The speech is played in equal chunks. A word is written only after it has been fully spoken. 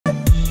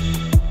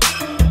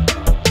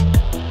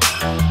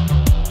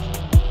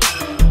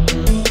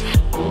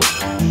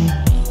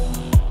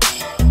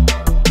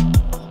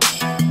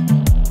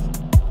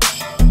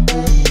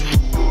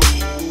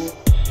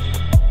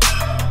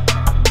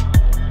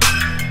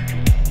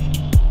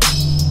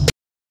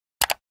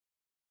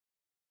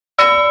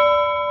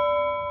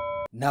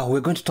Now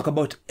we're going to talk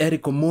about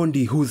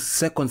ERICOMONDI, whose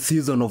second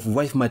season of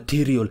Wife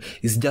Material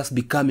is just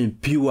becoming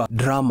pure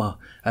drama.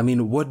 I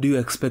mean, what do you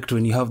expect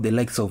when you have the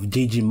likes of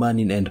JG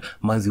Manning and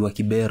Manzi wa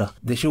Kibera?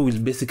 The show will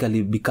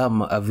basically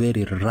become a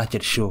very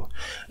ratchet show.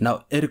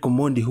 Now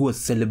ERICOMONDI, who was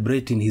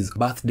celebrating his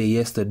birthday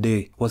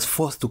yesterday, was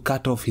forced to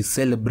cut off his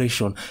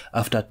celebration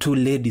after two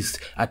ladies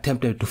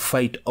attempted to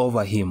fight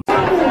over him.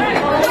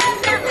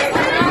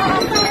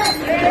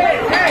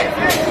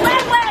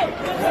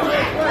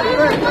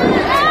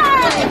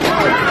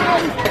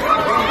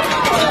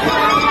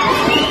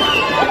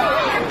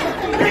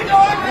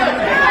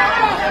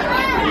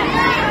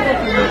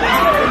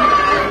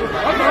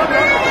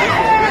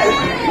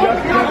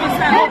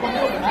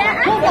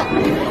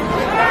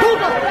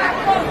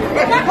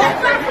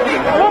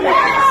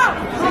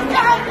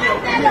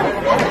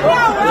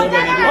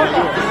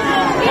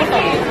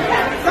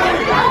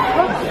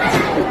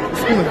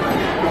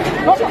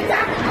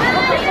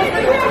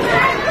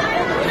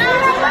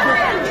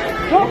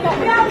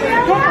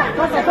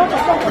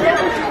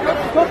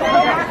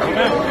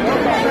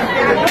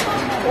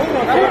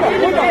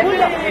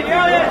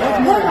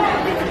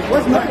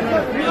 What's my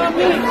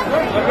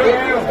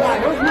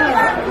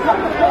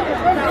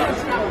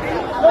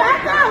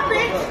back up,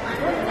 bitch!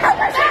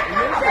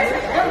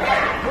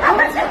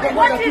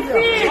 What is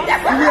this?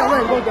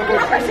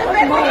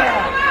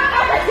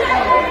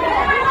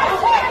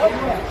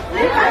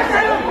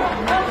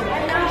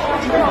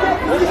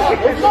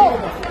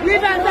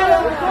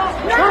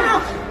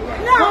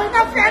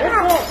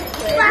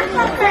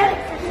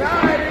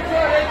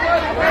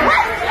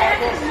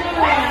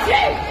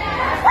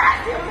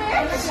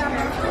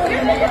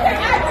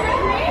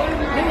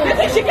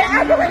 She can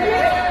argue with me.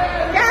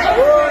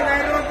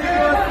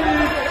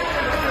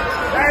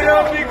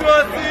 Nairobi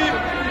gossip.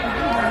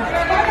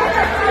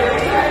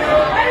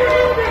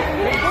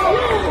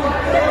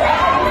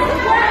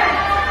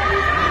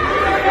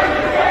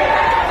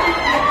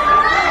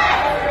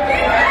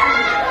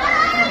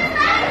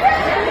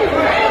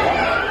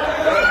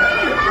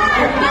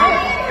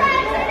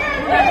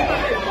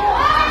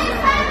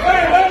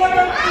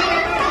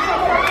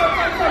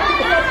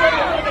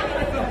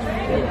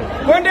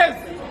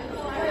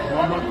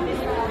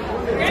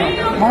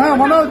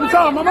 Mama, ni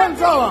sawa, mama ni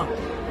sawa.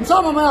 Ni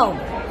sawa mama yao.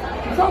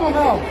 Ni sawa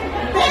mama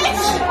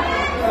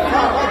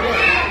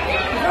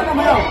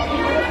yao.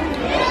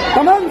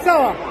 Mama ni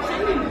sawa.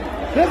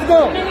 Let's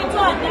go.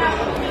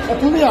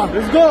 Atulia,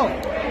 let's go.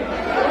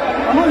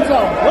 Mama ni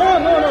sawa.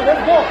 No,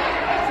 let's go.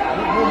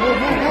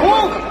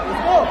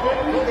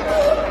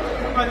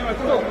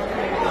 Let's go.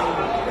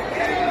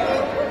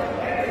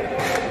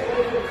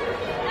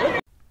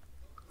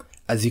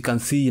 As you can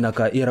see,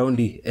 hii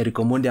raundi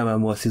ERICOMONDI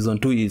ameamua season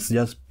 2 is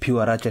just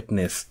pure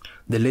ratchetness.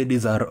 The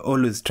ladies are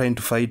always trying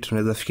to fight.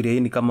 Unaweza fikiria hii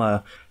ni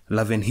kama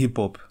love and hip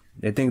hop.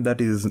 I think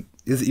that is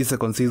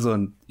second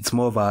season, it's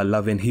more of a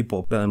love and hip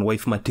hop than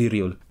Wife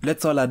Material.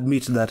 Let's all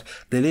admit that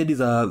the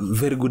ladies are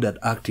very good at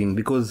acting,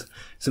 because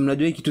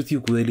simnajua hii kitu si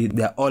kweli,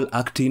 they are all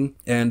acting.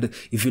 And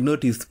if you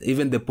notice,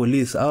 even the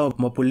police,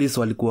 mapolice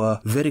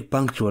walikuwa very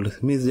punctual.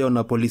 Mimi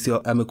sijaona polisi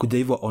amekuja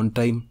hivyo on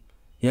time.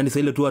 Yani sasa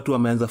ile tu watu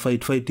wameanza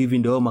fight hivi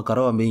ndio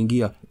makarao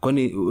wameingia.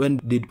 Kwani when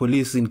did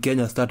police in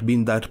Kenya start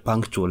being that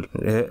punctual?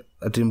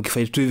 Ati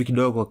mkifight tu hivi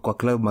kidogo kwa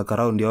club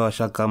makarao ndio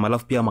washaka,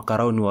 alafu pia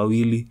makarao ni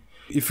wawili.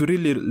 If you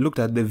really looked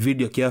at the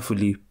video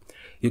carefully,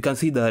 you can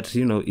see that,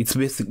 you know, it's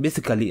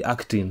basically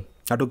acting.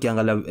 Hata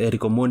ukiangalia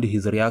ERICOMONDI,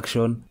 his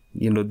reaction,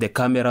 you know, the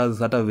cameras,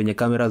 hata venye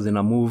cameras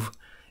ina move,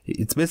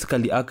 it's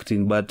basically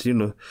acting. But you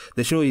know,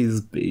 the show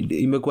is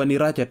imekuwa ni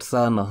ratchet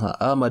sana.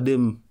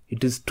 Madam,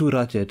 it is too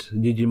ratchet.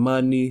 JG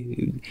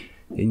Manning,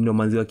 you know,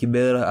 Manzi wa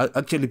Kibera.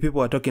 Actually,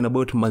 people are talking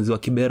about Manzi wa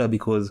Kibera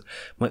because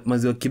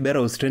Manzi wa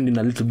Kibera was trending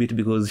a little bit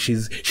because she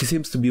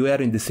seems to be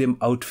wearing the same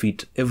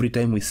outfit every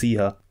time we see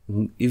her.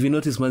 If you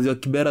notice, Manzi wa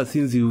Kibera,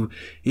 since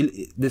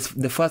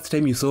the first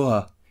time you saw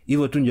her,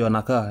 hivyo tu ndio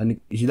anakaa.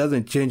 She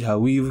doesn't change her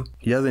weave,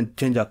 she doesn't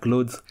change her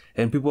clothes,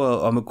 and people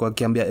wamekuwa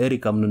wakiambia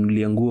Erica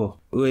mnunulie nguo.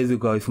 Huwezi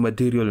kwa Wife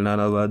Material na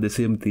anavaa the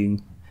same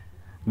thing.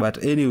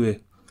 But anyway,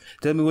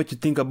 tell me what you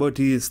think about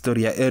his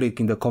story ya Eric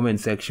in the comment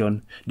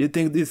section. Do you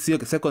think this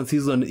second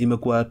season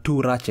imekuwa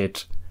too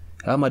ratchet?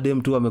 Ama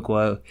dem tu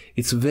amekuwa,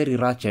 it's very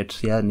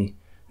ratchet, yani.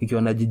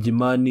 Ikiwa na JG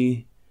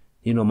Manning,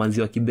 you know,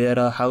 Manzi wa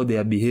Kibera, how they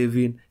are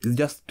behaving, it's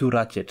just too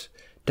ratchet.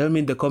 Tell me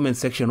in the comment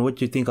section what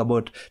you think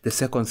about the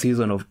second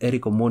season of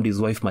ERICOMONDI'S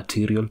Wife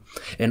Material.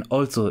 And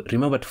also,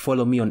 remember to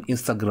follow me on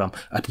Instagram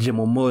at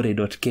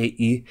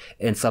jemomore.ke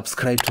and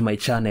subscribe to my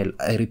channel.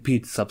 I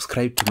repeat,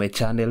 subscribe to my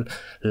channel,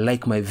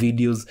 like my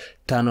videos,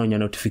 turn on your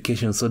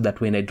notifications so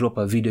that when I drop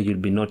a video, you'll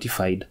be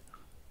notified.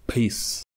 Peace.